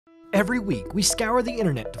Every week, we scour the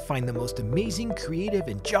internet to find the most amazing, creative,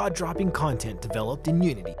 and jaw-dropping content developed in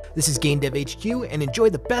Unity. This is GameDev HQ, and enjoy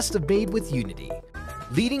the best of Made with Unity.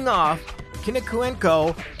 Leading off,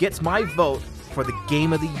 Kinekuenko gets my vote for the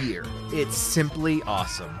Game of the Year. It's simply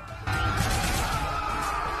awesome.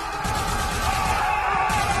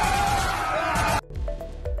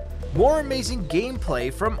 More amazing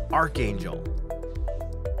gameplay from Archangel.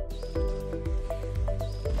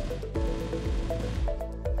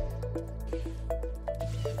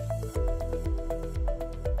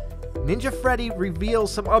 Ninja Freddy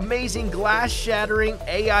reveals some amazing glass-shattering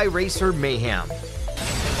AI racer mayhem.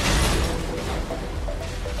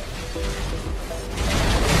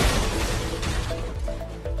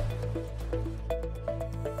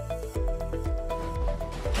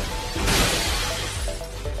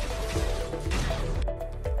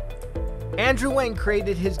 Andrew Wang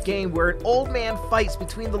created his game where an old man fights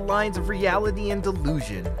between the lines of reality and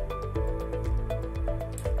delusion.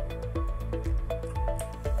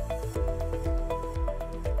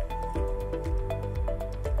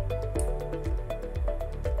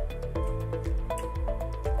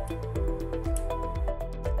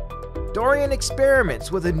 Dorian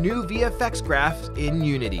experiments with a new VFX graph in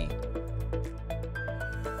Unity.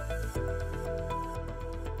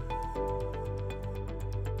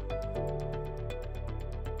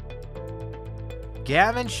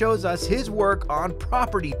 Gavin shows us his work on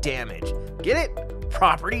property damage. Get it?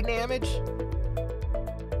 Property damage?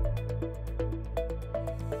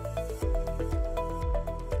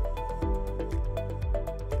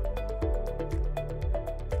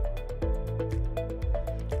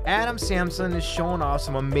 Adam Samson is showing off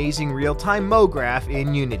some amazing real-time MoGraph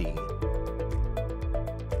in Unity.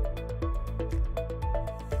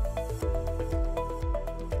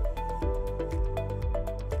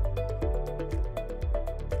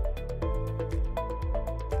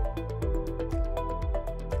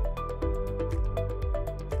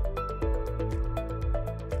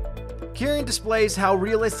 Kieran displays how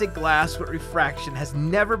realistic glass with refraction has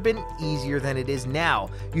never been easier than it is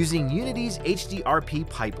now, using Unity's HDRP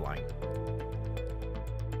pipeline.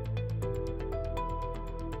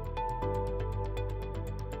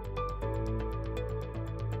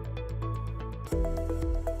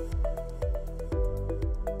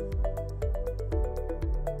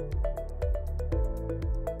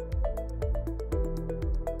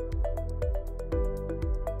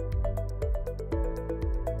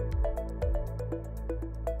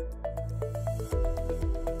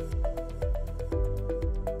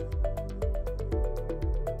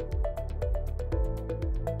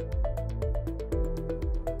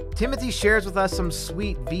 Timothy shares with us some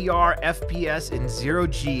sweet VR FPS in Zero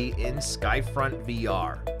G in Skyfront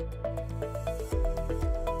VR.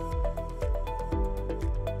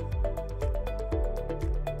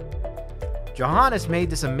 Johannes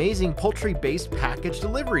made this amazing poultry-based package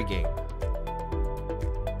delivery game.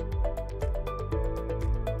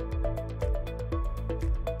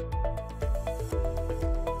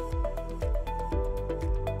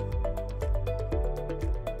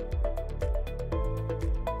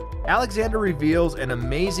 Alexander reveals an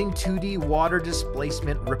amazing 2D water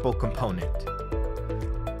displacement ripple component.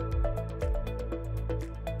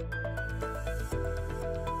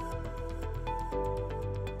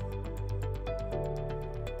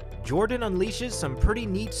 Jordan unleashes some pretty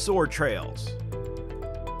neat sword trails.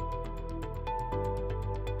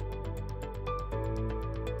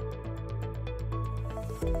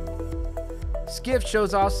 Skiff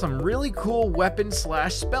shows off some really cool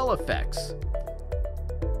weapon/spell effects.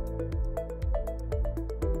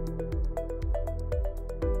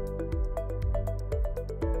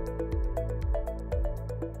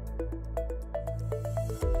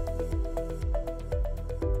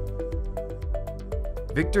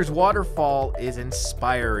 Victor's waterfall is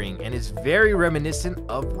inspiring and is very reminiscent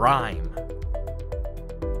of Rime.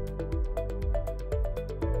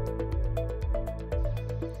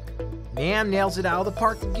 Nam nails it out of the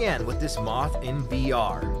park again with this moth in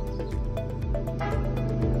VR.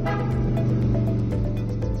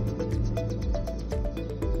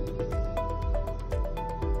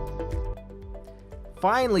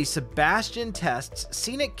 Finally, Sebastian tests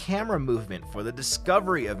scenic camera movement for the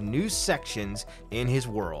discovery of new sections in his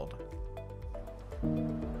world.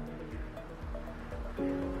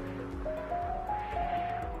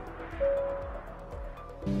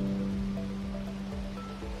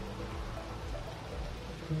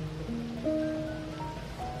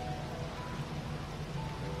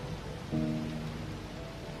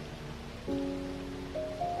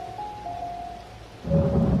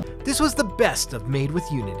 This was the best of Made with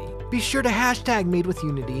Unity. Be sure to hashtag Made with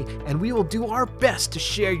Unity, and we will do our best to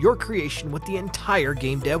share your creation with the entire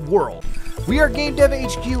game dev world. We are Game Dev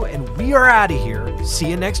HQ, and we are out of here. See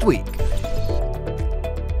you next week.